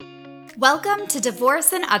Welcome to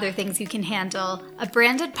Divorce and Other Things You Can Handle, a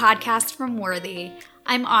branded podcast from Worthy.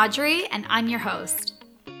 I'm Audrey, and I'm your host.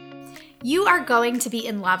 You are going to be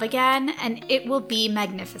in love again, and it will be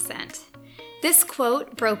magnificent. This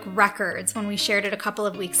quote broke records when we shared it a couple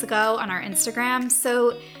of weeks ago on our Instagram,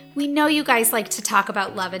 so we know you guys like to talk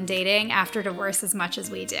about love and dating after divorce as much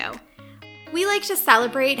as we do. We like to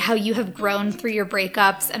celebrate how you have grown through your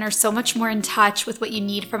breakups and are so much more in touch with what you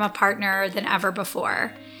need from a partner than ever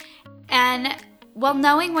before. And while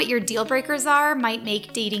knowing what your deal breakers are might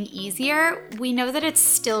make dating easier, we know that it's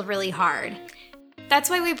still really hard. That's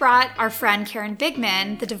why we brought our friend Karen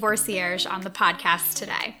Bigman, the divorcierge, on the podcast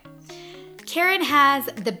today. Karen has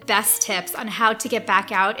the best tips on how to get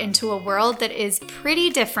back out into a world that is pretty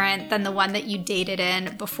different than the one that you dated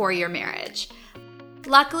in before your marriage.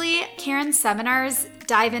 Luckily, Karen's seminars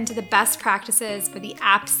dive into the best practices for the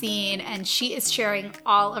app scene, and she is sharing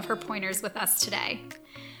all of her pointers with us today.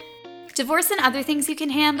 Divorce and Other Things You Can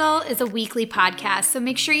Handle is a weekly podcast, so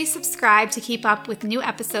make sure you subscribe to keep up with new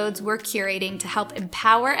episodes we're curating to help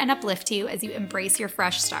empower and uplift you as you embrace your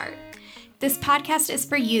fresh start. This podcast is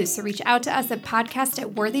for you, so reach out to us at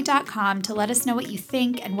podcast@worthy.com to let us know what you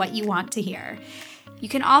think and what you want to hear. You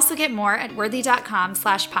can also get more at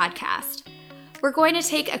worthy.com/podcast. We're going to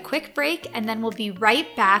take a quick break, and then we'll be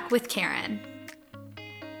right back with Karen.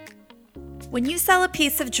 When you sell a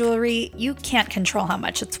piece of jewelry, you can't control how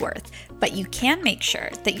much it's worth, but you can make sure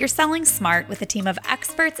that you're selling smart with a team of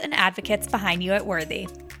experts and advocates behind you at Worthy.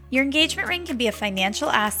 Your engagement ring can be a financial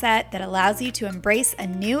asset that allows you to embrace a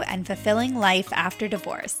new and fulfilling life after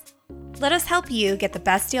divorce. Let us help you get the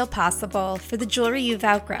best deal possible for the jewelry you've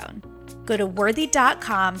outgrown. Go to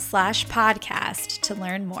worthy.com/podcast to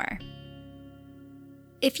learn more.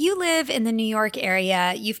 If you live in the New York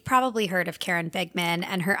area, you've probably heard of Karen Bigman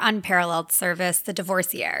and her unparalleled service, the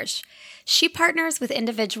Divorcierge. She partners with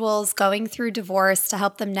individuals going through divorce to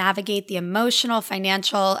help them navigate the emotional,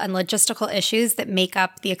 financial, and logistical issues that make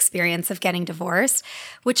up the experience of getting divorced,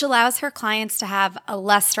 which allows her clients to have a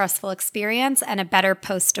less stressful experience and a better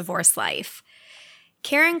post-divorce life.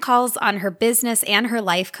 Karen calls on her business and her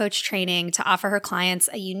life coach training to offer her clients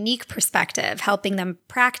a unique perspective, helping them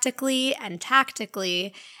practically and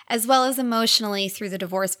tactically, as well as emotionally through the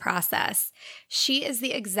divorce process. She is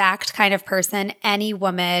the exact kind of person any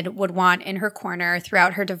woman would want in her corner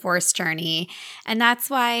throughout her divorce journey. And that's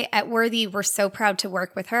why at Worthy, we're so proud to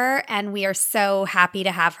work with her, and we are so happy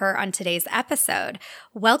to have her on today's episode.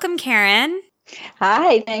 Welcome, Karen.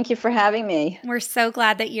 Hi, thank you for having me. We're so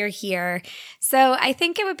glad that you're here. So I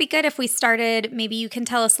think it would be good if we started, maybe you can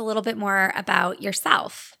tell us a little bit more about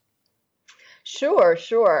yourself. Sure.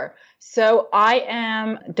 So I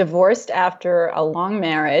am divorced after a long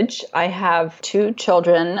marriage. I have two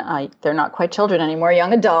children. They're not quite children anymore,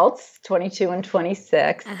 young adults, 22 and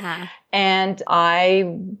 26. And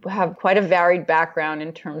I have quite a varied background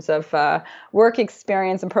in terms of work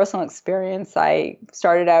experience and personal experience. I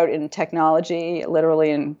started out in technology,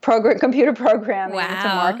 literally in computer programming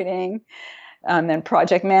to marketing, then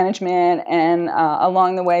project management, and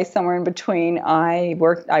along the way, somewhere in between, I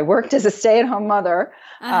worked as a stay-at-home mother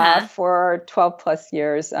for 12 plus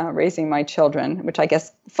years, raising my children, which I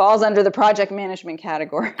guess falls under the project management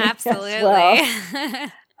category. Absolutely. As well.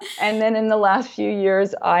 And then in the last few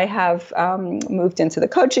years, I have moved into the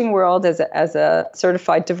coaching world as a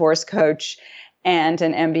certified divorce coach and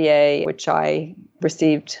an MBA, which I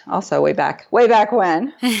received also way back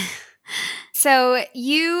when. So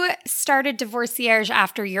you started Divorcierge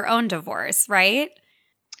after your own divorce, right?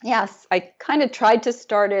 Yes, I kind of tried to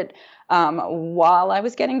start it while I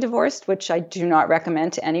was getting divorced, which I do not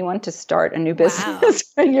recommend to anyone to start a new business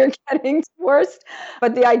when you're getting divorced.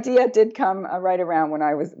 But the idea did come right around when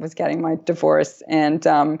I was getting my divorce. And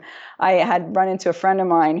I had run into a friend of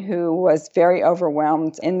mine who was very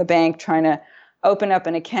overwhelmed in the bank trying to open up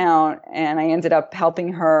an account. And I ended up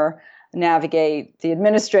helping her navigate the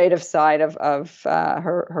administrative side of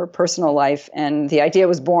her personal life. And the idea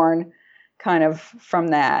was born kind of from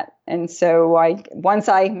that. And so once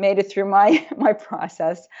I made it through my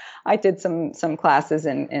process, I did some classes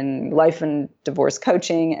in life and divorce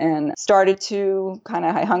coaching and started to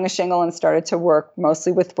I hung a shingle and started to work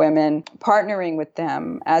mostly with women, partnering with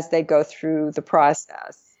them as they go through the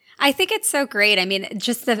process. I think it's so great. I mean,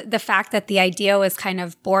 just the fact that the idea was kind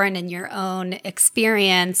of born in your own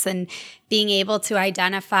experience and being able to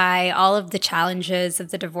identify all of the challenges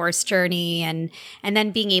of the divorce journey and then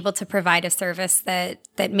being able to provide a service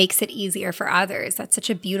that makes it easier for others. That's such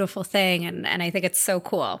a beautiful thing, and I think it's so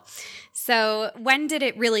cool. So when did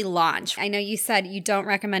it really launch? I know you said you don't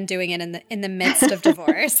recommend doing it in the midst of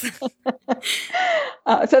divorce.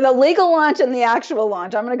 So the legal launch and the actual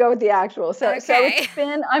launch. I'm going to go with the actual. So it's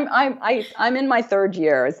been. I'm in my third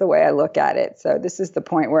year is the way I look at it. So this is the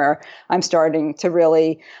point where I'm starting to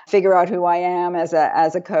really figure out who I am as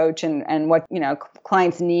a coach and what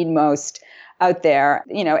clients need most out there.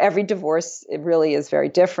 Every divorce, it really is very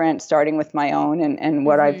different, starting with my own and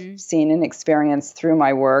what I've seen and experienced through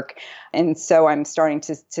my work. And so I'm starting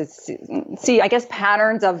to see, I guess,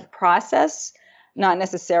 patterns of process, not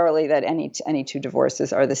necessarily that any two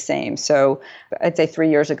divorces are the same. So I'd say 3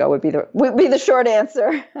 years ago would be the short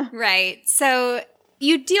answer. Right. So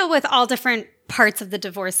you deal with all different parts of the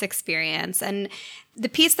divorce experience. And the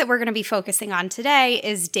piece that we're going to be focusing on today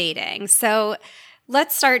is dating. So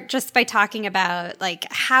let's start just by talking about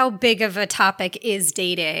how big of a topic is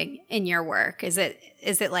dating in your work? Is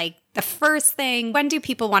it like the first thing? When do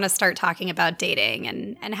people want to start talking about dating,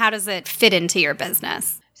 and how does it fit into your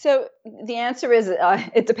business? So the answer is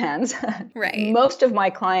it depends. Right. Most of my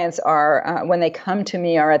clients are, when they come to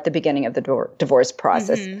me, are at the beginning of the divorce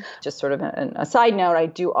process. Just sort of a side note, I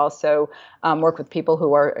do also work with people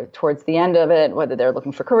who are towards the end of it, whether they're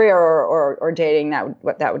looking for career or dating.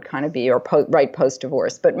 That would kind of be right post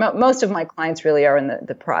divorce. But most of my clients really are in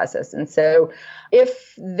the process. And so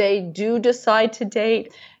if they do decide to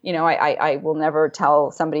date, I will never tell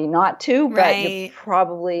somebody not to, but right.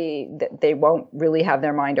 they won't really have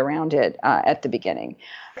their mind around it at the beginning,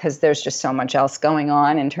 because there's just so much else going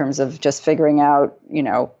on in terms of just figuring out,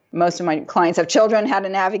 most of my clients have children, how to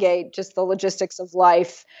navigate just the logistics of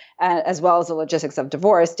life, as well as the logistics of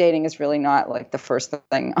divorce. Dating is really not like the first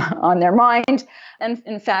thing on their mind. And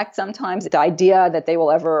in fact, sometimes the idea that they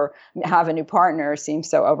will ever have a new partner seems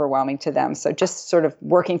so overwhelming to them. So just sort of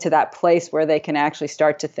working to that place where they can actually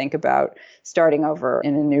start to think about starting over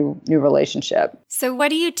in a new relationship. So what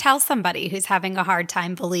do you tell somebody who's having a hard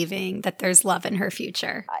time believing that there's love in her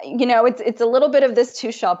future? It's a little bit of this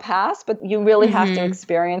too shall pass, but you really have to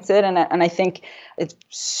experience it. And I think it's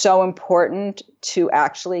so important to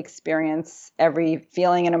actually experience every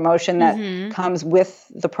feeling and emotion that comes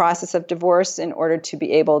with the process of divorce in order to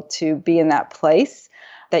be able to be in that place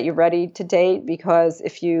that you're ready to date. Because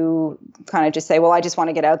if you kind of just say, well, I just want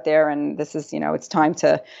to get out there and this is, it's time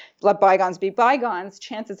to let bygones be bygones,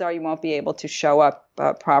 chances are you won't be able to show up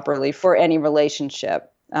properly for any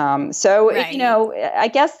relationship. Right. I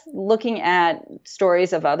guess looking at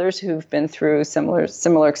stories of others who've been through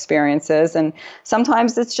similar experiences, and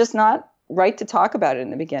sometimes it's just not right to talk about it in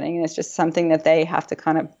the beginning. And it's just something that they have to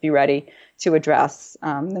kind of be ready to address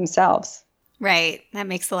themselves. Right. That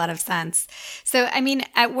makes a lot of sense. So,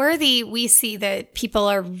 at Worthy, we see that people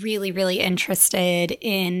are really, really interested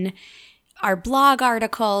in our blog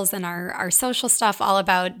articles and our social stuff all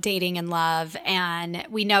about dating and love. And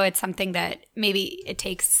we know it's something that maybe it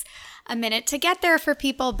takes a minute to get there for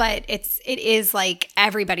people, but it is like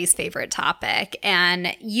everybody's favorite topic.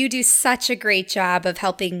 And you do such a great job of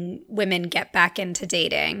helping women get back into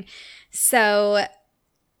dating. So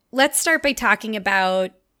let's start by talking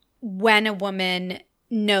about when a woman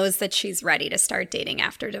knows that she's ready to start dating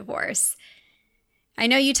after divorce. I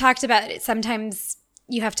know you talked about it. Sometimes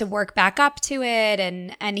you have to work back up to it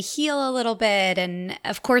and heal a little bit. And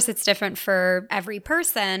of course, it's different for every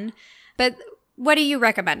person. But what do you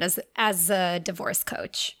recommend as a divorce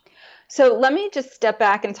coach? So let me just step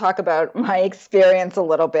back and talk about my experience a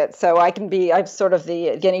little bit. So I'm sort of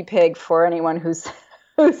the guinea pig for anyone who's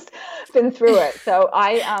been through it. So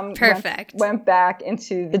I went back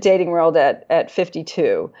into the dating world at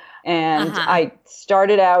 52. And I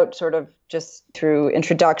started out sort of just through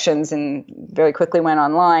introductions and very quickly went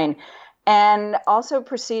online. And also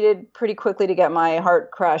proceeded pretty quickly to get my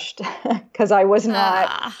heart crushed because I was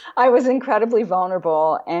incredibly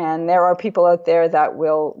vulnerable. And there are people out there that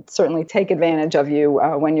will certainly take advantage of you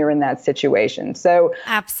when you're in that situation. So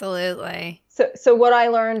absolutely. So what I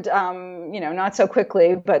learned, not so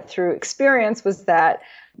quickly, but through experience, was that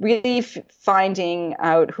really finding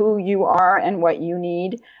out who you are and what you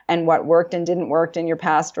need and what worked and didn't work in your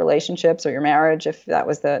past relationships or your marriage, if that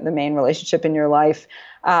was the main relationship in your life.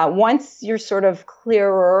 Once you're sort of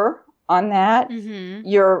clearer on that,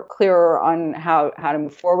 you're clearer on how to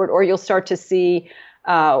move forward, or you'll start to see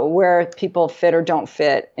where people fit or don't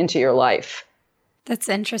fit into your life. That's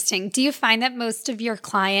interesting. Do you find that most of your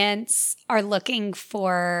clients are looking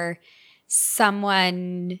for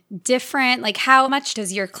someone different? Like, how much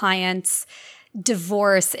does your clients'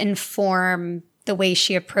 divorce inform the way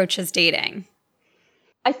she approaches dating?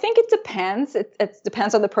 I think it depends. It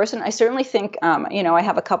depends on the person. I certainly think, I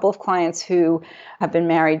have a couple of clients who have been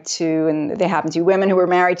married to, and they happen to be women who were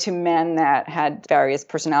married to men that had various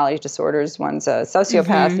personality disorders. One's a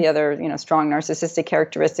sociopath, the other, strong narcissistic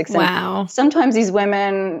characteristics. Wow. And sometimes these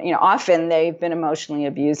women, often they've been emotionally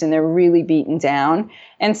abused and they're really beaten down.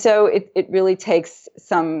 And so it really takes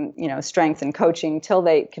some, strength and coaching till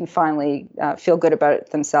they can finally feel good about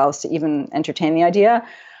it themselves to even entertain the idea.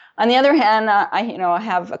 On the other hand, I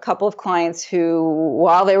have a couple of clients who,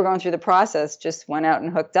 while they were going through the process, just went out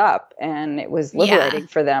and hooked up, and it was liberating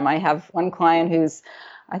for them. I have one client who's,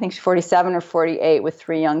 I think she's 47 or 48 with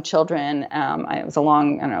 3 young children. It was a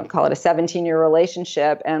long, call it a 17-year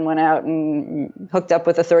relationship, and went out and hooked up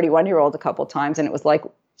with a 31-year-old a couple of times, and it was like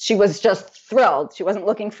she was just thrilled. She wasn't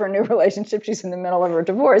looking for a new relationship. She's in the middle of her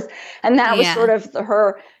divorce, and that was sort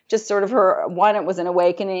of her. One, it was an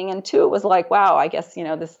awakening, and 2, it was like, wow, I guess,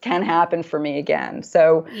 this can happen for me again.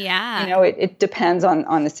 So, it depends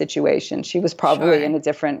on the situation. She was probably in a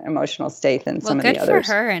different emotional state than some of the others. Well, good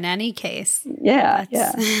for her in any case. Yeah.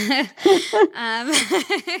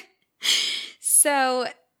 So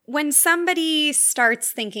when somebody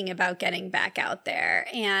starts thinking about getting back out there,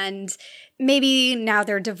 and maybe now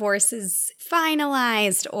their divorce is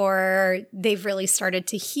finalized, or they've really started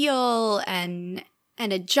to heal and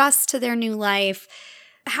adjust to their new life,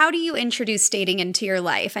 how do you introduce dating into your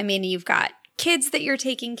life? I mean, you've got kids that you're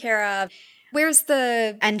taking care of. Where's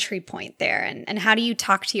the entry point there? And how do you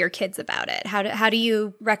talk to your kids about it? How do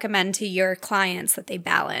you recommend to your clients that they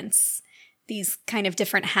balance these kind of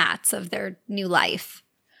different hats of their new life?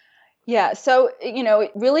 Yeah. So,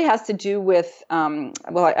 it really has to do with,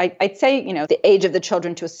 I'd say, the age of the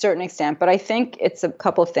children to a certain extent, but I think it's a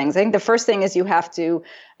couple of things. I think the first thing is you have to,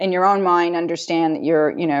 in your own mind, understand that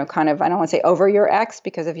you're, kind of, I don't want to say over your ex,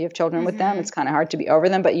 because if you have children with them, it's kind of hard to be over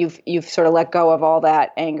them, but you've sort of let go of all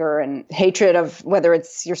that anger and hatred of whether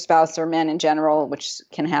it's your spouse or men in general, which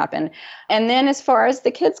can happen. And then as far as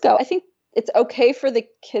the kids go, I think it's okay for the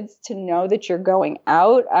kids to know that you're going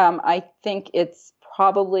out. I think it's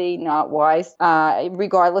probably not wise,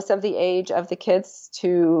 regardless of the age of the kids,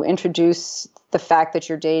 to introduce the fact that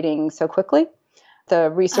you're dating so quickly. The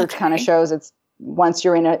research kind of shows it's once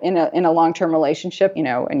you're in a long-term relationship,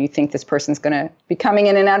 and you think this person's going to be coming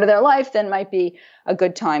in and out of their life, then might be a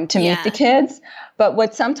good time to meet the kids. But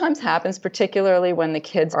what sometimes happens, particularly when the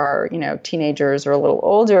kids are, teenagers or a little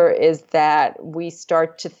older, is that we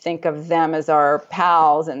start to think of them as our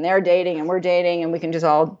pals, and they're dating and we're dating and we can just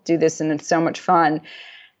all do this and it's so much fun.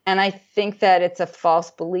 And I think that it's a false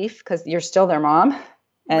belief, because you're still their mom.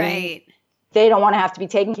 And they don't want to have to be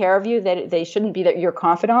taking care of you. They shouldn't be your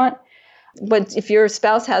confidant. But if your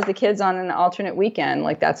spouse has the kids on an alternate weekend,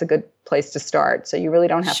 that's a good place to start. So you really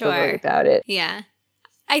don't have to worry about it. Yeah.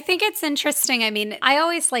 I think it's interesting. I mean, I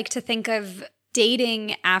always like to think of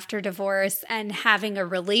dating after divorce and having a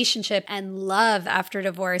relationship and love after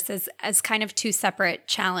divorce as kind of 2 separate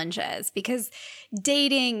challenges, because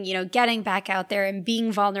dating, getting back out there and being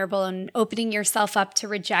vulnerable and opening yourself up to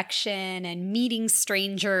rejection and meeting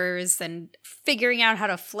strangers and figuring out how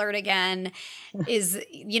to flirt again is,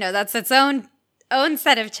 that's its own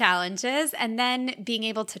set of challenges. And then being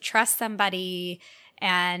able to trust somebody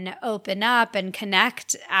and open up and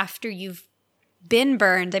connect after you've been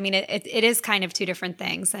burned. I mean, it is kind of 2 different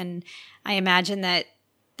things. And I imagine that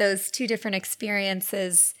those 2 different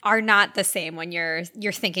experiences are not the same when you're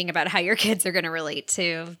thinking about how your kids are going to relate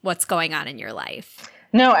to what's going on in your life.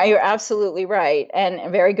 No, you're absolutely right.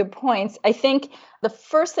 And very good points. I think the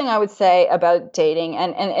first thing I would say about dating,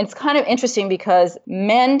 and it's kind of interesting because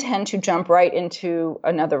men tend to jump right into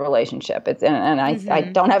another relationship. I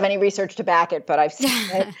don't have any research to back it, but I've seen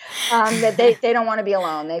it, that they don't want to be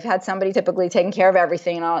alone. They've had somebody typically taking care of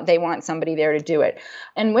everything, and they want somebody there to do it.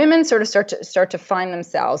 And women sort of start to find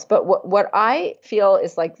themselves. But what I feel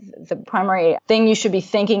is like the primary thing you should be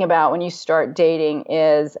thinking about when you start dating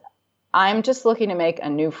is, I'm just looking to make a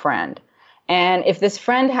new friend. And if this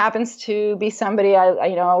friend happens to be somebody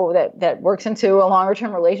that works into a longer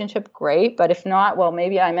term relationship, great. But if not, well,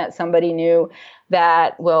 maybe I met somebody new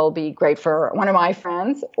that will be great for one of my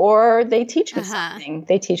friends, or they teach me something.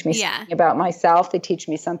 They teach me something about myself. They teach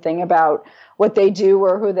me something about what they do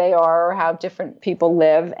or who they are or how different people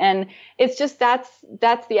live. And it's just that's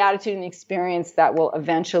the attitude and the experience that will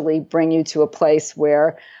eventually bring you to a place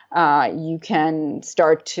where you can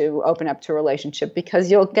start to open up to a relationship,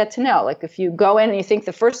 because you'll get to know. Like if you go in and you think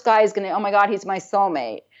the first guy is going to, oh my God, he's my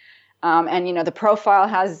soulmate. And, the profile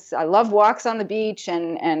has, I love walks on the beach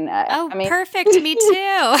perfect. Me too.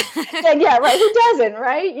 yeah, right. Who doesn't,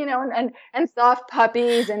 right? And soft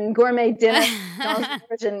puppies and gourmet dinner.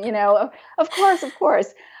 And, of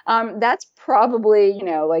course. That's probably,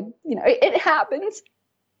 it happens.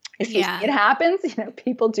 It happens.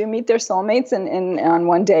 People do meet their soulmates and on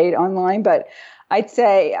one date online, but I'd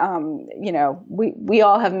say, we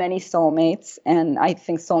all have many soulmates, and I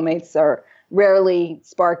think soulmates are rarely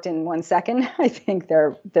sparked in 1 second. I think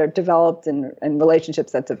they're developed in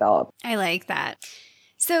relationships that develop. I like that.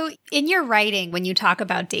 So in your writing, when you talk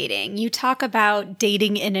about dating, you talk about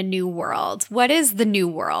dating in a new world. What is the new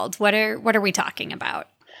world? What are we talking about?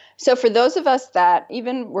 So for those of us that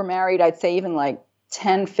even were married, I'd say even like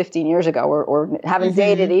 10, 15 years ago, or haven't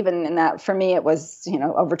dated, even in that, for me, it was,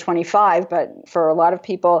 over 25. But for a lot of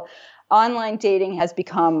people, online dating has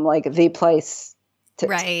become like the place to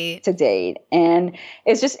date. And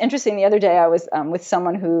it's just interesting. The other day I was with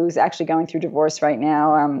someone who's actually going through divorce right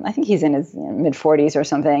now. I think he's in his mid 40s or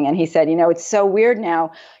something. And he said, it's so weird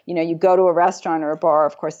now, you go to a restaurant or a bar,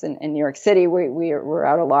 of course, in New York City, we're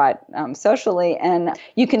out a lot socially. And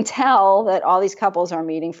you can tell that all these couples are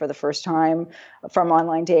meeting for the first time from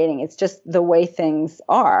online dating. It's just the way things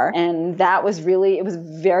are. And that was it was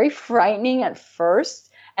very frightening at first.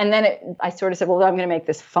 And then I sort of said, well, I'm going to make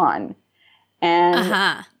this fun.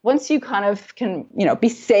 And once you kind of can, be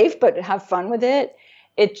safe but have fun with it,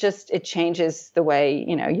 it changes the way,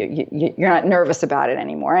 you're not nervous about it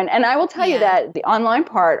anymore. And I will tell you that the online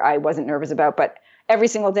part I wasn't nervous about, but every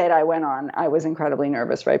single date I went on, I was incredibly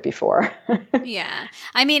nervous right before. Yeah.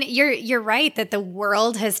 I mean, you're right that the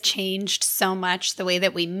world has changed so much, the way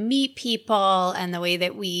that we meet people and the way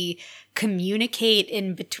that we communicate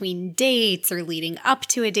in between dates or leading up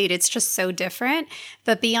to a date. It's just so different.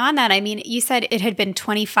 But beyond that, I mean, you said it had been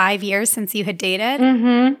 25 years since you had dated.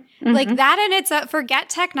 Like that, and it's forget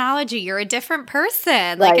technology. You're a different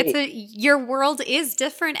person. Like your world is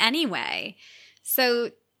different anyway.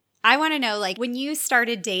 So I want to know, like, when you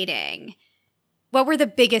started dating, what were the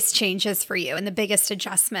biggest changes for you and the biggest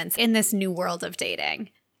adjustments in this new world of dating?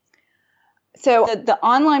 So the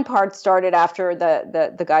online part started after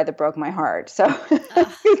the guy that broke my heart. So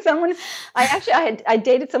I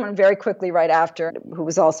dated someone very quickly right after who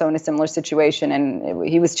was also in a similar situation, and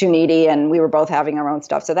he was too needy, and we were both having our own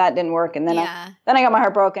stuff. So that didn't work. And then I got my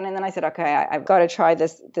heart broken, and then I said, okay, I've got to try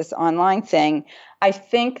this online thing. I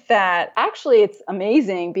think that actually it's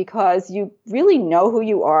amazing because you really know who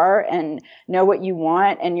you are and know what you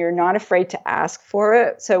want, and you're not afraid to ask for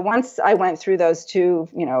it. So once I went through those two,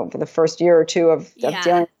 for the first year or two of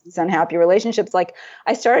dealing with these unhappy relationships, like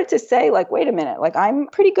I started to say, like, wait a minute, like I'm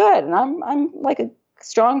pretty good, and I'm like a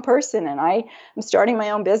strong person, and I'm starting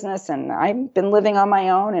my own business, and I've been living on my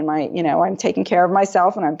own, and I'm taking care of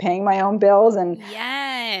myself, and I'm paying my own bills, and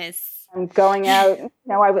I'm going out.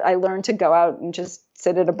 I learned to go out and just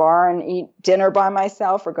sit at a bar and eat dinner by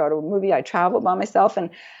myself or go to a movie. I travel by myself. And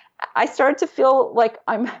I started to feel like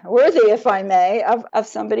I'm worthy, if I may, of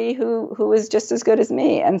somebody who is just as good as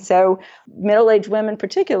me. And so middle-aged women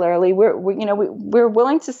particularly, we're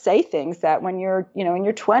willing to say things that when you're, in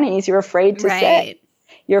your 20s, you're afraid to say.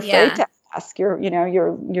 You're afraid to ask.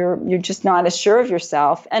 You're just not as sure of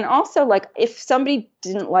yourself. And also, like, if somebody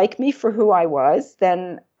didn't like me for who I was,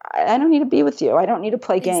 then I don't need to be with you. I don't need to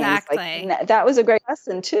play games. Exactly. Like, that was a great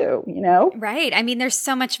lesson too, Right. I mean, there's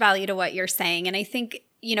so much value to what you're saying. And I think,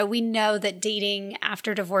 we know that dating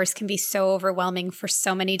after divorce can be so overwhelming for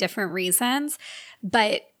so many different reasons.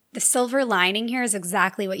 But the silver lining here is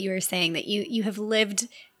exactly what you were saying, that you have lived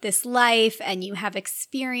this life and you have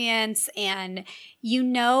experience and you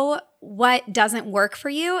know what doesn't work for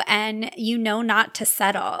you and you know not to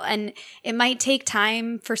settle. And it might take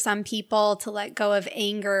time for some people to let go of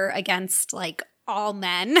anger against like all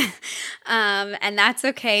men. And that's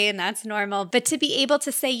okay and that's normal. But to be able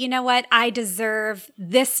to say, you know what, I deserve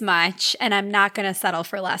this much and I'm not going to settle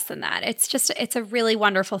for less than that. It's a really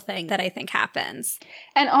wonderful thing that I think happens.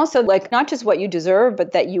 And also, like, not just what you deserve,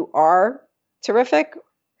 but that you are terrific.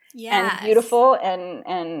 Yes. And beautiful and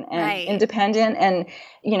independent, and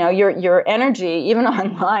your energy, even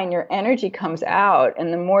online, your energy comes out,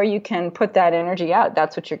 and the more you can put that energy out,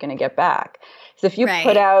 that's what you're going to get back. So if you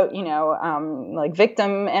put out, like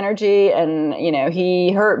victim energy, and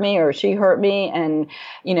he hurt me or she hurt me, and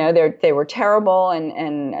they were terrible,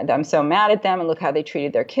 and I'm so mad at them, and look how they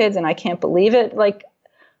treated their kids, and I can't believe it, like.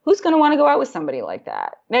 Who's going to want to go out with somebody like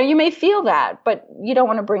that? Now, you may feel that, but you don't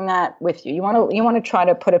want to bring that with you. You want to try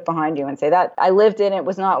to put it behind you and say that I lived it. It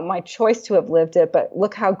was not my choice to have lived it, but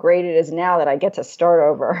look how great it is now that I get to start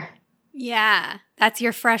over. Yeah, that's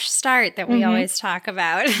your fresh start that we always talk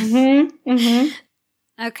about.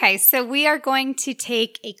 Okay, so we are going to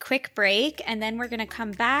take a quick break, and then we're going to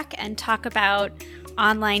come back and talk about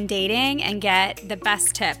online dating and get the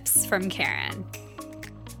best tips from Karen.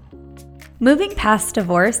 Moving past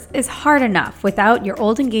divorce is hard enough without your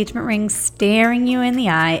old engagement ring staring you in the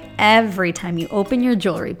eye every time you open your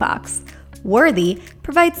jewelry box. Worthy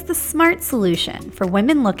provides the smart solution for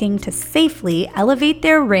women looking to safely elevate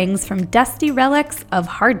their rings from dusty relics of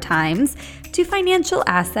hard times to financial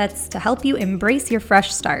assets to help you embrace your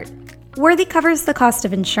fresh start. Worthy covers the cost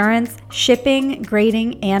of insurance, shipping,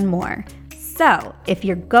 grading, and more. So, if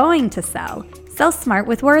you're going to sell smart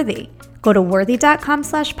with Worthy. Go to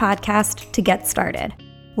worthy.com/podcast to get started.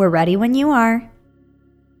 We're ready when you are.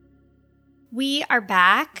 We are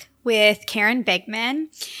back with Karen Bigman.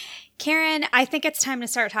 Karen, I think it's time to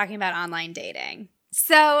start talking about online dating.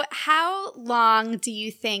 So how long do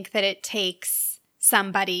you think that it takes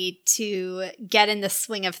somebody to get in the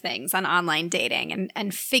swing of things on online dating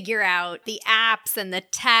and figure out the apps and the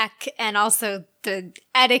tech and also the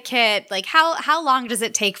etiquette? Like how long does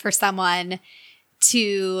it take for someone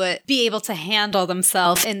to be able to handle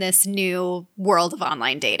themselves in this new world of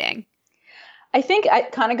online dating? I think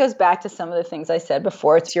it kind of goes back to some of the things I said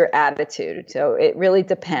before. It's your attitude. So it really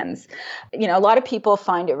depends. You know, a lot of people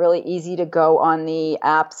find it really easy to go on the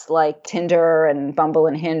apps like Tinder and Bumble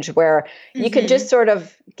and Hinge, where you can just sort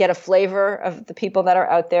of get a flavor of the people that are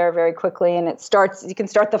out there very quickly. And you can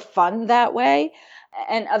start the fun that way.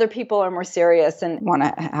 And other people are more serious and want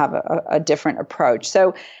to have a different approach.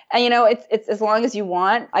 So, you know, it's as long as you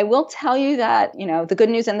want. I will tell you that, you know, the good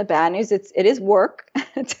news and the bad news, it is work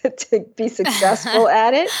to be successful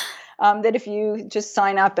at it. That if you just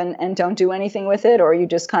sign up and don't do anything with it, or you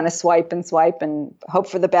just kind of swipe and hope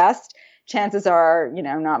for the best, chances are, you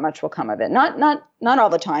know, not much will come of it. Not all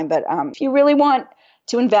the time, but if you really want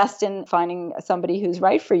to invest in finding somebody who's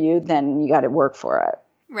right for you, then you got to work for it.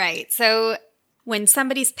 Right. So when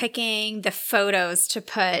somebody's picking the photos to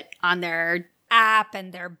put on their app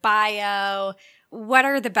and their bio, what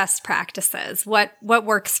are the best practices? What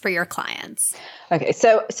works for your clients? Okay,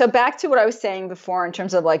 so back to what I was saying before in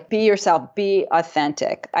terms of like, be yourself, be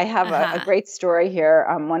authentic. I have a great story here.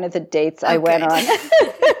 One of the dates I went on,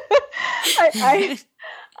 I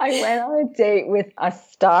went on a date with a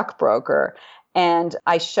stockbroker, and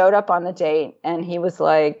I showed up on the date, and he was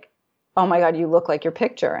like, "Oh my God, you look like your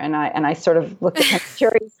picture." And I sort of looked at him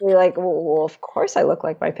curiously, like, well, of course I look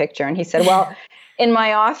like my picture. And he said, "Well, in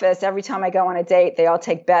my office, every time I go on a date, they all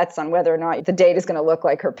take bets on whether or not the date is going to look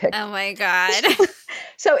like her picture." Oh my God.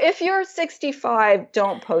 So if you're 65,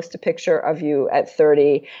 don't post a picture of you at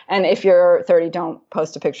 30. And if you're 30, don't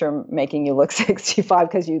post a picture making you look 65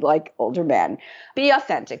 because you like older men. Be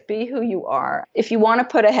authentic. Be who you are. If you want to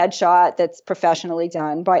put a headshot that's professionally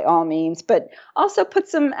done, by all means, but also put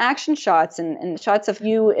some action shots and shots of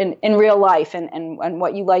you in real life and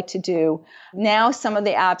what you like to do. Now, some of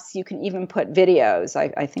the apps, you can even put videos.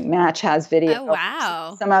 I think Match has video. Oh,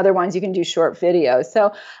 wow. Some other ones, you can do short videos.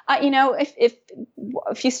 So, you know,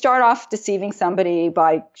 if you start off deceiving somebody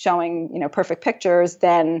by showing, you know, perfect pictures,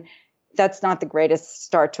 then that's not the greatest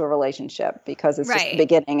start to a relationship, because it's just the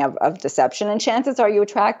beginning of deception. And chances are you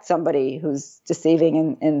attract somebody who's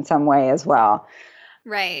deceiving in some way as well.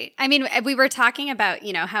 Right. I mean, we were talking about,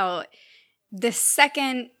 you know, how the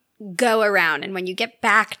second go around and when you get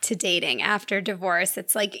back to dating after divorce,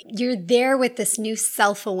 it's like you're there with this new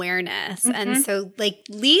self-awareness. And so like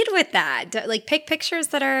lead with that. Like pick pictures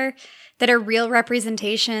that are real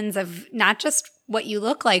representations of not just what you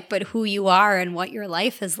look like, but who you are and what your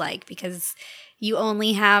life is like, because you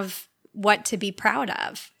only have what to be proud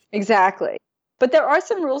of. Exactly. But there are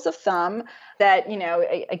some rules of thumb that, you know,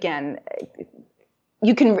 again,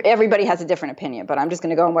 everybody has a different opinion, but I'm just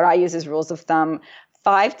going to go on what I use as rules of thumb.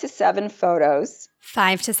 5 to 7 photos.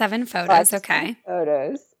 5 to 7 photos. Okay. 7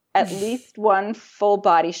 photos. At least one full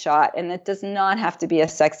body shot. And it does not have to be a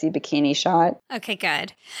sexy bikini shot. Okay,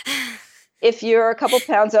 good. If you're a couple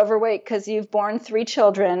pounds overweight because you've borne 3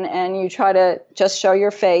 children and you try to just show your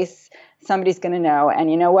face, somebody's going to know. And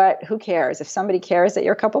you know what? Who cares? If somebody cares that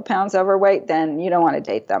you're a couple pounds overweight, then you don't want to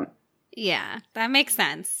date them. Yeah, that makes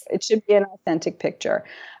sense. It should be an authentic picture.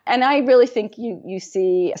 And I really think you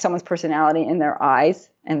see someone's personality in their eyes.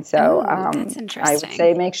 And so that's interesting. I would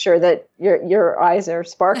say make sure that your eyes are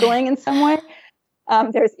sparkling in some way.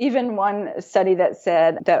 There's even one study that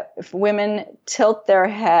said that if women tilt their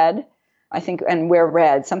head I think, and wear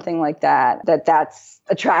red, something like that, that's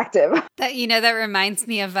attractive. That reminds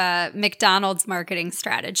me of a McDonald's marketing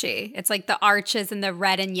strategy. It's like the arches and the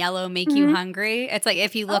red and yellow make you hungry. It's like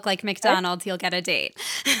if you look like McDonald's, you'll get a date.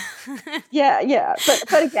 Yeah.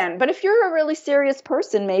 But if you're a really serious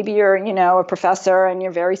person, maybe you're, a professor and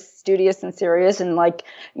you're very studious and serious and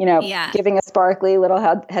giving a sparkly little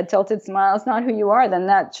head tilted smile is not who you are, then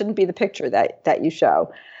that shouldn't be the picture that you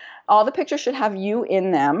show. All the pictures should have you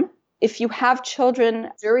in them. If you have children,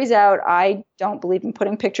 jury's out. I don't believe in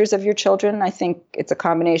putting pictures of your children. I think it's a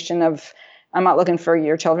combination of, I'm not looking for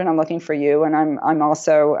your children, I'm looking for you. And I'm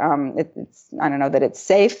also, I don't know that it's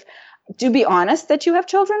safe. Do be honest that you have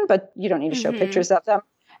children, but you don't need to show pictures of them.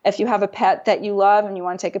 If you have a pet that you love and you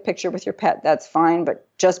want to take a picture with your pet, that's fine. But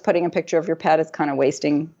just putting a picture of your pet is kind of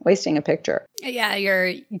wasting a picture. Yeah,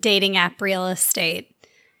 your dating app real estate.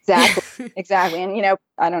 Exactly. And,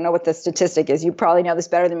 I don't know what the statistic is. You probably know this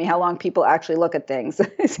better than me, how long people actually look at things.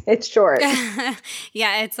 It's short.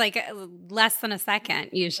 Yeah, it's like less than a second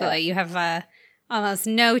usually. Yeah. You have almost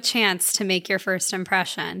no chance to make your first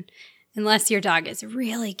impression unless your dog is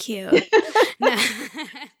really cute.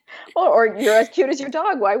 Or you're as cute as your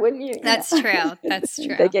dog. Why wouldn't you? That's true. That's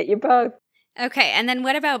true. They get you both. Okay. And then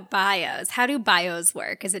what about bios? How do bios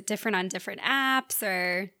work? Is it different on different apps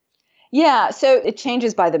or? Yeah, so it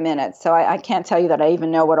changes by the minute. So I can't tell you that I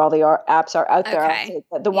even know what all the apps are out there. Okay.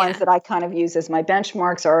 The ones that I kind of use as my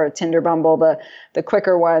benchmarks are Tinder, Bumble, the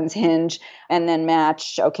quicker ones, Hinge, and then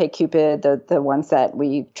Match, OkCupid, the ones that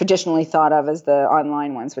we traditionally thought of as the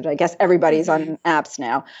online ones, which I guess everybody's on apps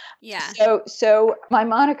now. Yeah. So my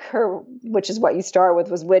moniker, which is what you start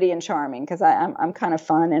with, was witty and charming because I'm kind of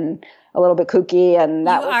fun and a little bit kooky, and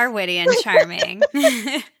that are witty and charming.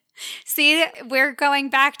 See, we're going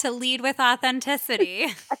back to lead with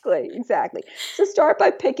authenticity. Exactly. So start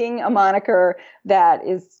by picking a moniker that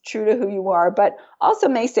is true to who you are, but also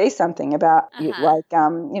may say something about you, like,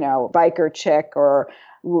 biker chick or,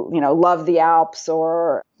 love the Alps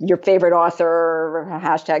or your favorite author or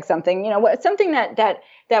hashtag something, something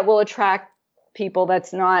that will attract people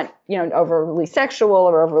that's not, overly sexual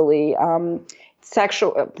or overly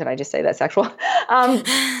sexual. Did I just say that sexual?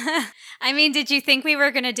 I mean, did you think we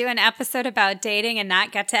were going to do an episode about dating and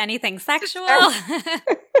not get to anything sexual?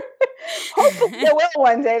 Hopefully it will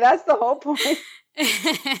one day. That's the whole point.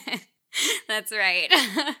 That's right.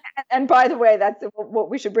 And by the way, that's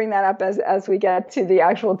what we should bring that up as we get to the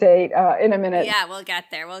actual date in a minute. Yeah, we'll get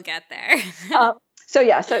there.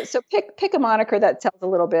 So pick a moniker that tells a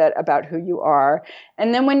little bit about who you are.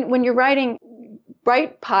 And then when you're writing,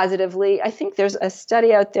 write positively. I think there's a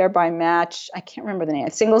study out there by Match. I can't remember the name.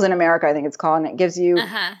 Singles in America, I think it's called. And it gives you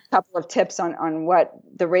a couple of tips on what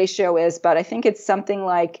the ratio is. But I think it's something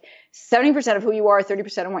like 70% of who you are,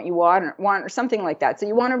 30% of what you want, or something like that. So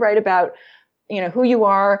you want to write about who you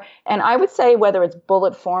are. And I would say whether it's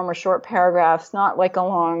bullet form or short paragraphs, not like a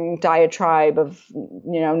long diatribe of,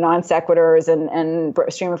 non sequiturs and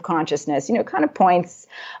stream of consciousness, kind of points,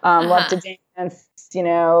 love to dance,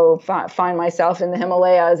 find myself in the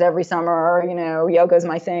Himalayas every summer, yoga's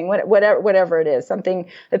my thing, whatever it is, something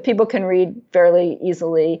that people can read fairly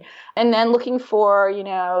easily. And then looking for,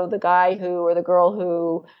 the guy who or the girl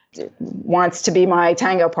who wants to be my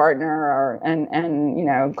tango partner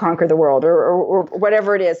and conquer the world or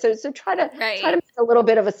whatever it is. So try to make a little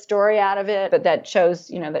bit of a story out of it, but that shows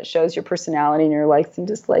your personality and your likes and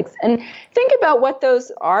dislikes. And think about what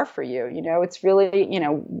those are for you. It's really,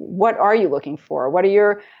 what are you looking for? What are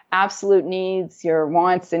your absolute needs, your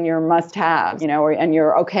wants, and your must-haves, and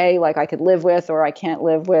you're okay, like I could live with or I can't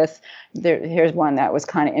live with. Here's one that was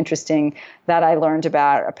kind of interesting that I learned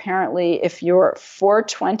about. Apparently, if you're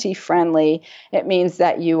 420 friendly, it means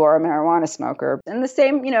that you are a marijuana smoker. And the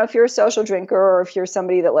same, if you're a social drinker or if you're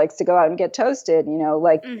somebody that likes to go out and get toasted,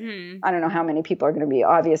 I don't know how many people are going to be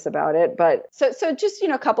obvious about it. But so just,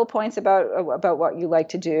 a couple points about what you like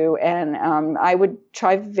to do. And I would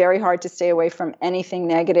try very hard to stay away from anything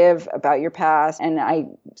negative about your past. And I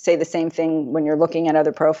say the same thing when you're looking at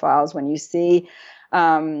other profiles. When you see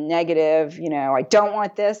negative, I don't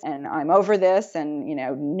want this and I'm over this and,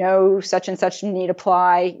 no such and such need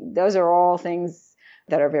apply. Those are all things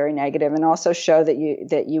that are very negative and also show that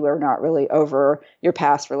you are not really over your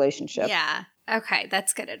past relationship. Yeah. Okay.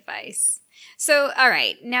 That's good advice. So, all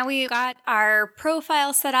right. Now we got our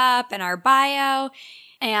profile set up and our bio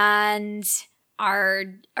and our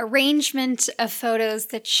arrangement of photos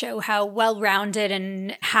that show how well-rounded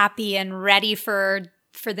and happy and ready for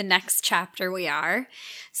the next chapter we are.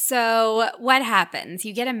 So what happens?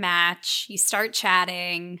 You get a match, you start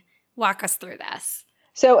chatting. Walk us through this.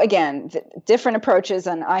 So again, different approaches.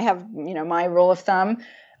 And I have, my rule of thumb.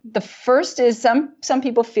 The first is some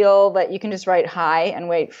people feel that you can just write hi and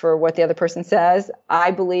wait for what the other person says. I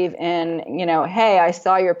believe in, hey, I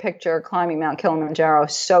saw your picture climbing Mount Kilimanjaro.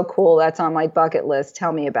 So cool. That's on my bucket list.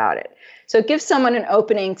 Tell me about it. So it gives someone an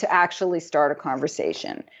opening to actually start a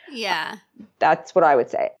conversation. Yeah. That's what I would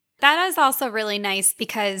say. That is also really nice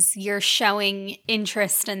because you're showing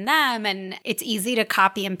interest in them, and it's easy to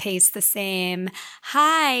copy and paste the same,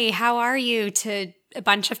 hi, how are you, to a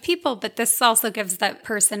bunch of people. But this also gives that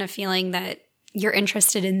person a feeling that you're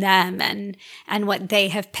interested in them and what they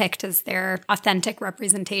have picked as their authentic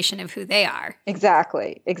representation of who they are.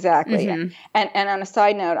 Exactly. Mm-hmm. And on a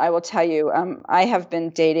side note, I will tell you, I have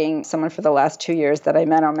been dating someone for the last 2 years that I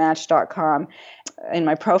met on Match.com. In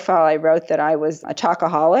my profile, I wrote that I was a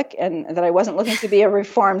talkaholic and that I wasn't looking to be a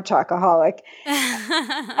reformed talkaholic.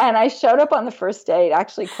 And I showed up on the first date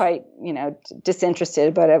actually quite,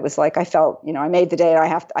 disinterested, but it was like I felt, I made the date. I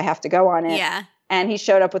have to go on it. Yeah. And he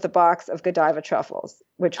showed up with a box of Godiva truffles,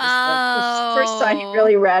 which was the first time he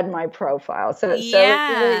really read my profile. So it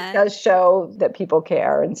really does show that people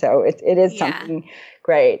care. And so it is something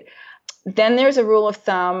great. Then there's a rule of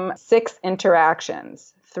thumb, 6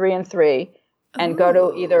 interactions, 3 and 3, and go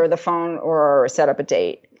to either the phone or set up a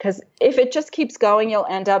date. Because if it just keeps going, you'll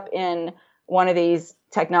end up in one of these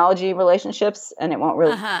technology relationships and it won't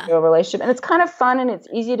really be a relationship. And it's kind of fun and it's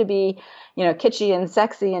easy to be, kitschy and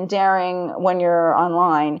sexy and daring when you're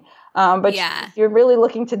online. But if you're really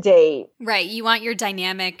looking to date. Right. You want your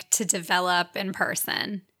dynamic to develop in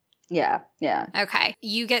person. Yeah. Okay.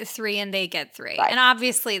 You get 3 and they get 3. Right. And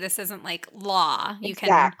obviously this isn't like law.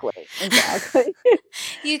 Exactly.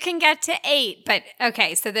 You can get to 8, but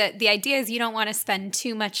okay. So the idea is you don't want to spend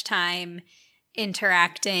too much time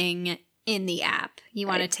interacting in the app. You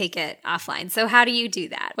want to take it offline. So how do you do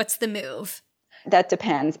that? What's the move? That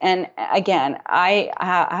depends. And again, I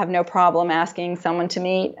have no problem asking someone to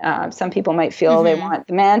meet. Some people might feel they want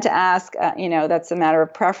the man to ask. That's a matter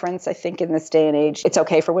of preference. I think in this day and age, it's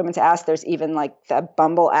okay for women to ask. There's even like the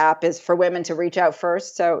Bumble app is for women to reach out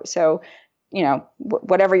first. So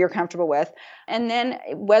whatever you're comfortable with. And then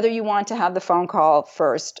whether you want to have the phone call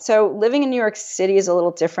first. So living in New York City is a little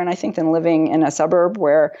different, I think, than living in a suburb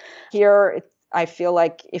where here I feel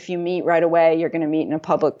like if you meet right away, you're going to meet in a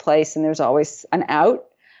public place and there's always an out.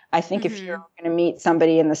 I think if you're going to meet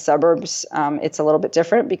somebody in the suburbs, it's a little bit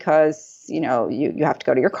different because, you have to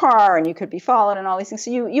go to your car and you could be followed and all these things.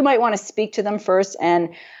 So you might want to speak to them first,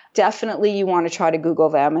 and definitely you want to try to Google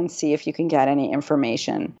them and see if you can get any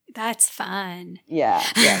information. That's fun. Yeah.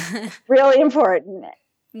 Really important.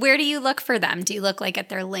 Where do you look for them? Do you look like at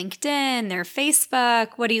their LinkedIn, their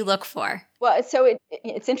Facebook? What do you look for? Well, so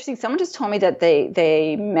it's interesting. Someone just told me that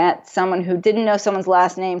they met someone who didn't know someone's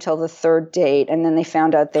last name till the 3rd date, and then they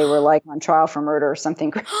found out they were like on trial for murder or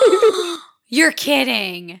something crazy. You're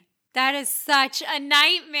kidding. That is such a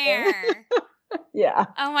nightmare. Yeah.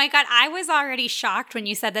 Oh my God. I was already shocked when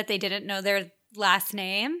you said that they didn't know their last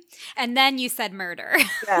name. And then you said murder.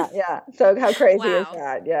 Yeah. So how crazy is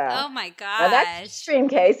that? Yeah. Oh my gosh. Now that's an extreme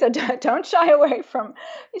case. So don't shy away from.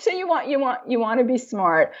 So you want to be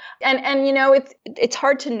smart. And it's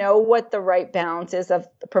hard to know what the right balance is of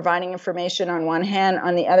providing information on one hand.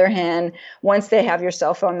 On the other hand, once they have your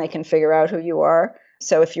cell phone, they can figure out who you are.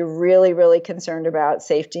 So if you're really, really concerned about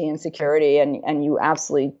safety and security and you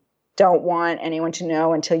absolutely don't want anyone to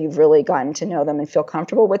know until you've really gotten to know them and feel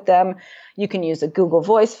comfortable with them, you can use a Google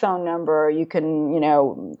Voice phone number. You can,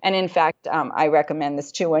 and in fact, I recommend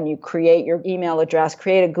this too. When you create your email address,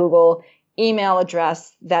 create a Google email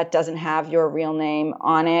address that doesn't have your real name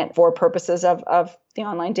on it for purposes of the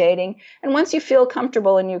online dating. And once you feel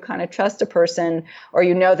comfortable and you kind of trust a person, or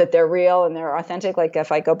you know that they're real and they're authentic, like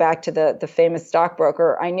if I go back to the famous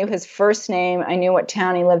stockbroker, I knew his first name, I knew what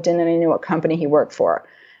town he lived in, and I knew what company he worked for.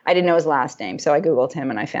 I didn't know his last name, so I Googled him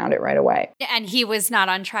and I found it right away. And he was not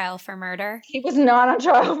on trial for murder? He was not on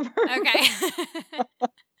trial for murder. Okay.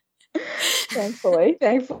 Thankfully.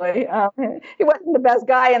 He wasn't the best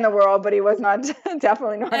guy in the world, but he was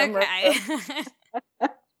definitely not a murderer.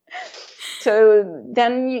 So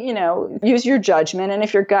then, use your judgment. And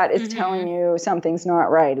if your gut is telling you something's not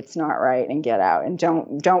right, it's not right, and get out. And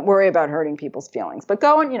don't worry about hurting people's feelings. But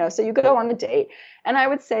go on, so you go on the date. And I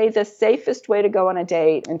would say the safest way to go on a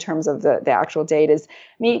date in terms of the actual date is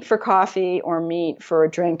meet for coffee or meet for a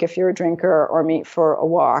drink if you're a drinker, or meet for a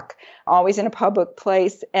walk, always in a public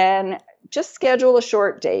place. And just schedule a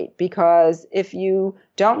short date, because if you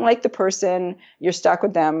don't like the person, you're stuck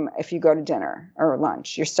with them. If you go to dinner or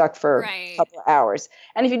lunch, you're stuck for a couple of hours.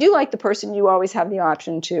 And if you do like the person, you always have the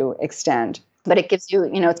option to extend. But it gives you,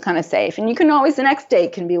 it's kind of safe. And you can always, the next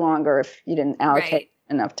date can be longer if you didn't allocate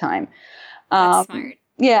enough time. That's smart.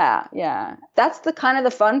 Yeah, yeah. That's the kind of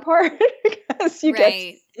the fun part because you get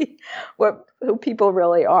to see who people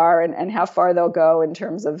really are and how far they'll go in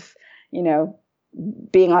terms of,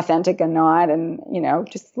 being authentic and not, and,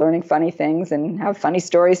 just learning funny things and have funny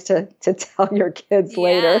stories to tell your kids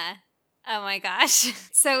later. Oh my gosh.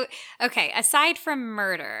 So, okay, aside from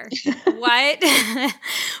murder, what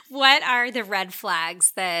are the red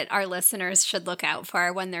flags that our listeners should look out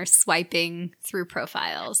for when they're swiping through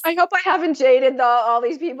profiles? I hope I haven't jaded all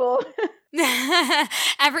these people.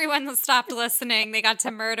 Everyone stopped listening. They got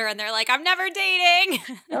to murder and they're like, I'm never dating.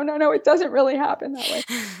 No, it doesn't really happen that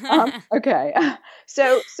way. Okay.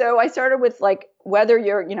 So I started with like whether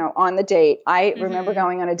you're, on the date. I remember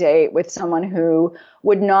going on a date with someone who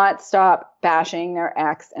would not stop bashing their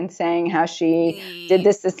ex and saying how she did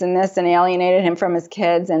this, and this, and alienated him from his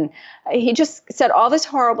kids. And he just said all this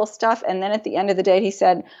horrible stuff. And then at the end of the date, he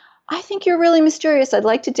said, I think you're really mysterious. I'd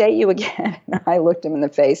like to date you again. And I looked him in the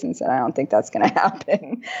face and said, I don't think that's going to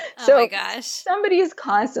happen. Oh my gosh. Somebody is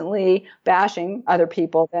constantly bashing other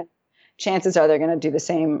people, then chances are they're going to do the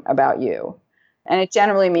same about you. And it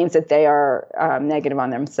generally means that they are negative on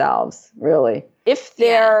themselves, really. If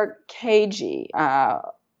they're cagey, I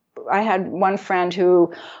had one friend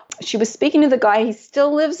who, she was speaking to the guy. He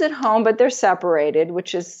still lives at home, but they're separated,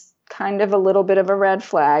 which is kind of a little bit of a red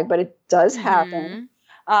flag, but it does happen.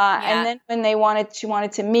 And then when she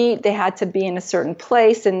wanted to meet, they had to be in a certain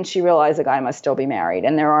place, and she realized the guy must still be married.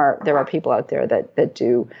 And there are people out there that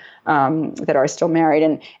do that are still married,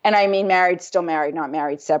 and I mean married, still married, not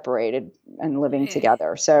married, separated and living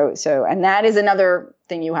together. So and that is another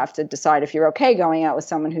thing you have to decide if you're okay going out with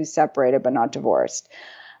someone who's separated but not divorced.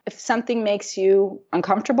 If something makes you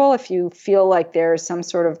uncomfortable, if you feel like there's some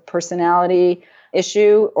sort of personality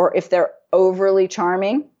issue, or if they're overly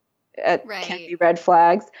charming, it can be red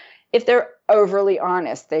flags. If they're overly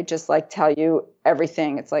honest, they just like tell you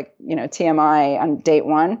everything. It's like, TMI on date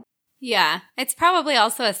one. Yeah. It's probably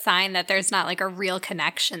also a sign that there's not like a real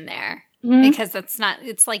connection there, because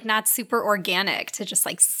it's like not super organic to just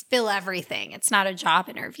like spill everything. It's not a job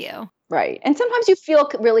interview. Right. And sometimes you feel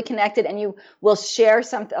really connected and you will share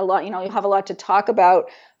a lot, you have a lot to talk about,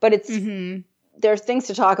 but it's, there's things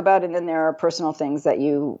to talk about. And then there are personal things that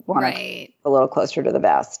you want to keep a little closer to the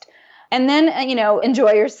vest. And then,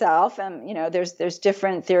 enjoy yourself. And, there's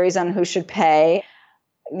different theories on who should pay.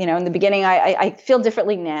 In the beginning, I feel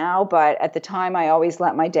differently now, but at the time I always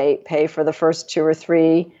let my date pay for the first 2 or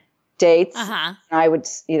 3 dates. I would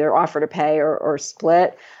either offer to pay or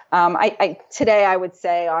split. Today I would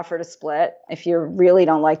say offer to split. If you really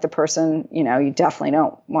don't like the person, you definitely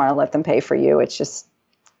don't want to let them pay for you. It's just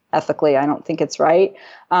ethically, I don't think it's right.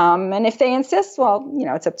 And if they insist, well,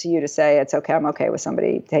 it's up to you to say it's okay. I'm okay with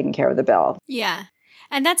somebody taking care of the bill. Yeah.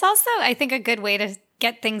 And that's also, I think, a good way to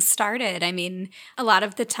get things started. I mean, a lot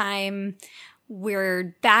of the time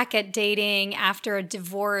we're back at dating after a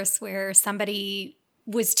divorce where somebody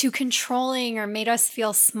was too controlling or made us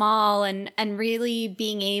feel small, and really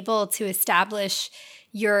being able to establish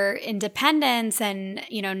your independence and,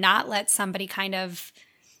 not let somebody kind of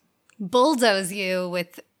bulldoze you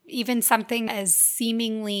with even something as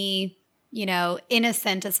seemingly,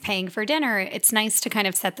 innocent as paying for dinner. It's nice to kind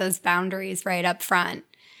of set those boundaries right up front.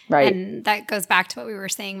 Right. And that goes back to what we were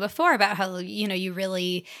saying before about how,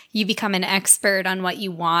 you become an expert on what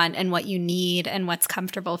you want and what you need and what's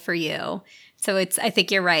comfortable for you. So I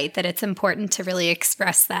think you're right that it's important to really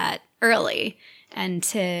express that early and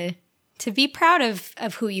to be proud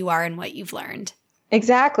of who you are and what you've learned.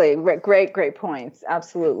 Exactly. Great points.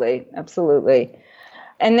 Absolutely.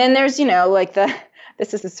 And then there's,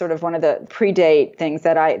 this is sort of one of the predate things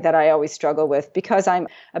that I always struggle with, because I'm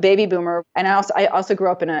a baby boomer, and I also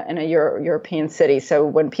grew up in a European city. So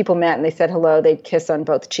when people met and they said hello, they'd kiss on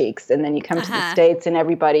both cheeks, and then you come to the States and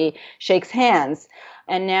everybody shakes hands.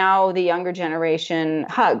 And now the younger generation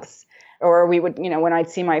hugs. Or we would, when I'd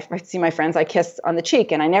see my friends, I kiss on the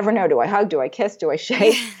cheek, and I never know, do I hug, do I kiss, do I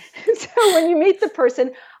shake? So when you meet the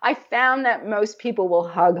person, I found that most people will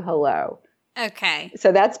hug hello. Okay.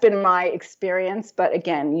 So that's been my experience. But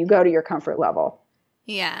again, you go to your comfort level.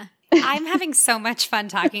 Yeah. I'm having so much fun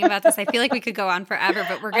talking about this. I feel like we could go on forever,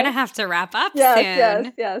 but we're going to have to wrap up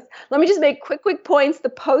soon. Yes. Let me just make quick points. The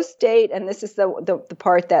post date, and this is the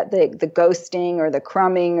part that the ghosting or the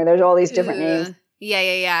crumbing, or there's all these different names.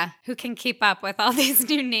 Yeah. Who can keep up with all these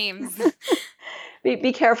new names?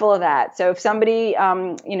 Be careful of that. So if somebody,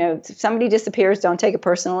 if somebody disappears, don't take it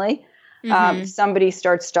personally. If somebody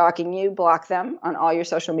starts stalking you, block them on all your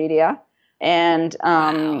social media. And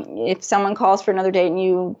if someone calls for another date and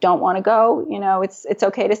you don't want to go, it's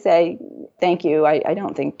okay to say, thank you. I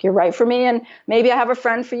don't think you're right for me. And maybe I have a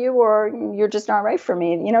friend for you, or you're just not right for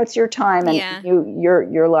me. It's your time and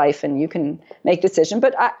your life, and you can make decisions.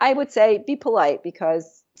 But I would say be polite,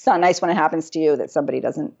 because it's not nice when it happens to you that somebody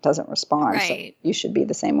doesn't respond. Right. So you should be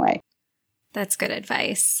the same way. That's good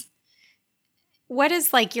advice. What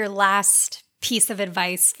is like your last piece of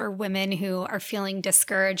advice for women who are feeling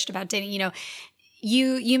discouraged about dating?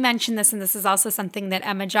 You mentioned this, and this is also something that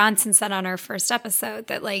Emma Johnson said on our first episode,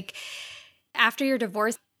 that like after your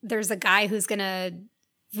divorce, there's a guy who's going to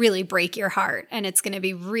really break your heart, and it's going to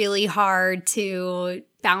be really hard to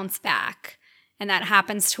bounce back. And that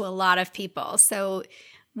happens to a lot of people. So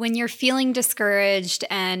when you're feeling discouraged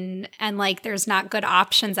and like there's not good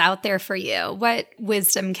options out there for you, what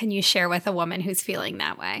wisdom can you share with a woman who's feeling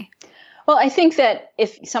that way? Well, I think that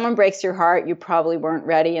if someone breaks your heart, you probably weren't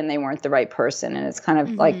ready and they weren't the right person. And it's kind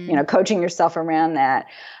of like, coaching yourself around that.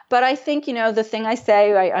 But I think, the thing I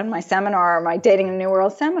say on my seminar, my Dating in a New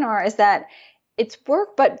World seminar, is that it's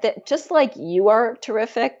work, but that just like you are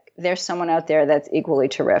terrific, there's someone out there that's equally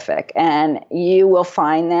terrific, and you will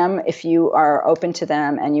find them if you are open to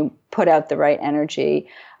them and you put out the right energy.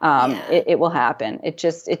 It will happen. It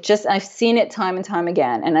just, I've seen it time and time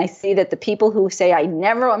again. And I see that the people who say, I'm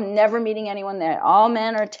never meeting anyone, that all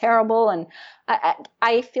men are terrible. And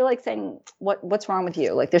I feel like saying, what's wrong with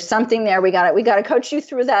you? Like there's something there. We got to coach you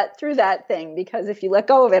through that thing, because if you let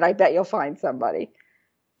go of it, I bet you'll find somebody.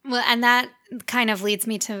 Well, and that kind of leads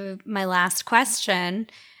me to my last question.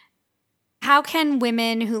 How can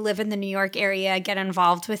women who live in the New York area get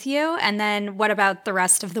involved with you? And then what about the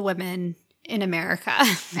rest of the women in America?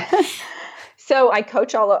 So I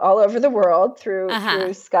coach all over the world through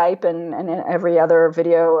Skype and every other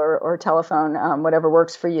video or telephone, whatever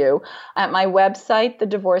works for you. At my website,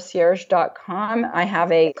 thedivorcierge.com, I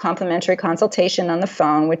have a complimentary consultation on the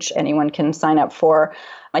phone, which anyone can sign up for.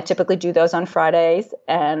 I typically do those on Fridays,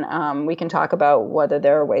 and we can talk about whether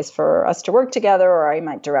there are ways for us to work together, or I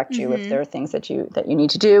might direct you if there are things that you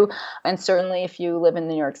need to do. And certainly if you live in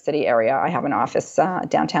the New York City area, I have an office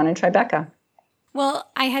downtown in Tribeca.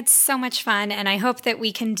 Well, I had so much fun, and I hope that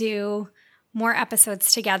we can do more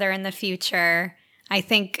episodes together in the future. I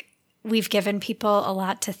think we've given people a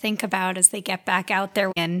lot to think about as they get back out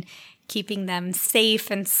there, and keeping them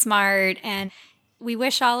safe and smart. And we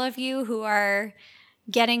wish all of you who are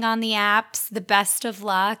getting on the apps the best of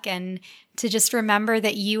luck, and to just remember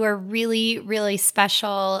that you are really, really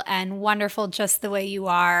special and wonderful just the way you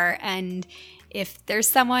are. And if there's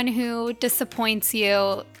someone who disappoints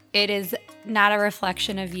you, it is not a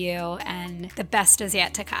reflection of you, and the best is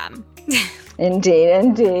yet to come.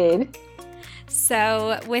 Indeed.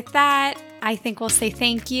 So with that, I think we'll say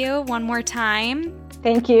thank you one more time.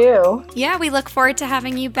 Thank you. Yeah, we look forward to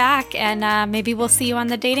having you back, and maybe we'll see you on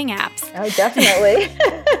the dating apps. Oh, definitely.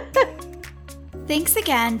 Thanks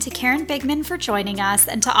again to Karen Bigman for joining us,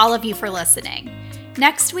 and to all of you for listening.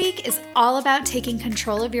 Next week is all about taking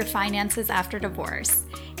control of your finances after divorce.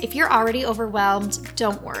 If you're already overwhelmed,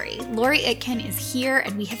 don't worry. Lori Itkin is here,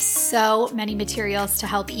 and we have so many materials to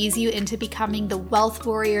help ease you into becoming the wealth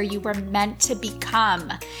warrior you were meant to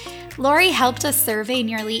become. Lori helped us survey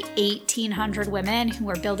nearly 1,800 women who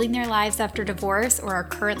are building their lives after divorce or are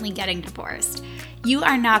currently getting divorced. You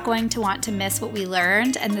are not going to want to miss what we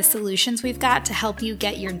learned and the solutions we've got to help you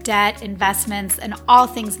get your debt, investments, and all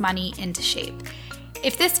things money into shape.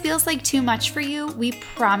 If this feels like too much for you, we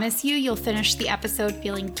promise you'll finish the episode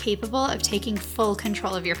feeling capable of taking full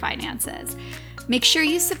control of your finances. Make sure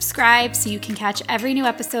you subscribe so you can catch every new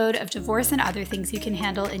episode of Divorce and Other Things You Can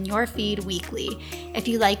Handle in your feed weekly. If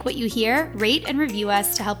you like what you hear, rate and review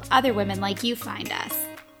us to help other women like you find us.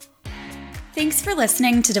 Thanks for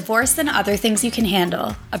listening to Divorce and Other Things You Can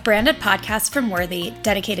Handle, a branded podcast from Worthy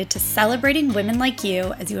dedicated to celebrating women like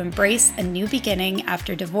you as you embrace a new beginning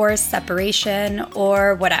after divorce, separation,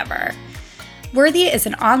 or whatever. Worthy is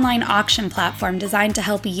an online auction platform designed to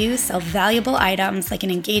help you sell valuable items like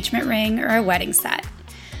an engagement ring or a wedding set.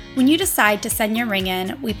 When you decide to send your ring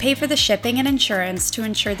in, we pay for the shipping and insurance to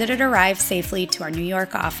ensure that it arrives safely to our New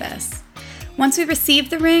York office. Once we receive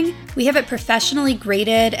the ring, we have it professionally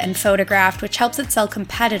graded and photographed, which helps it sell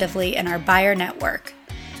competitively in our buyer network.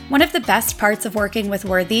 One of the best parts of working with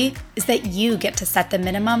Worthy is that you get to set the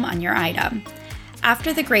minimum on your item.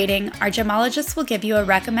 After the grading, our gemologists will give you a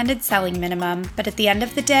recommended selling minimum, but at the end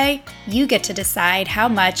of the day, you get to decide how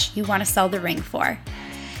much you want to sell the ring for.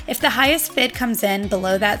 If the highest bid comes in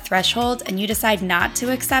below that threshold and you decide not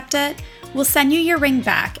to accept it, we'll send you your ring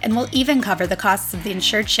back, and we'll even cover the costs of the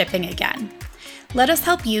insured shipping again. Let us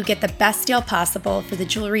help you get the best deal possible for the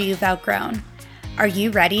jewelry you've outgrown. Are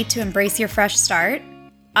you ready to embrace your fresh start?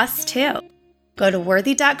 Us too. Go to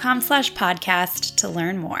worthy.com/podcast to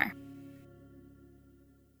learn more.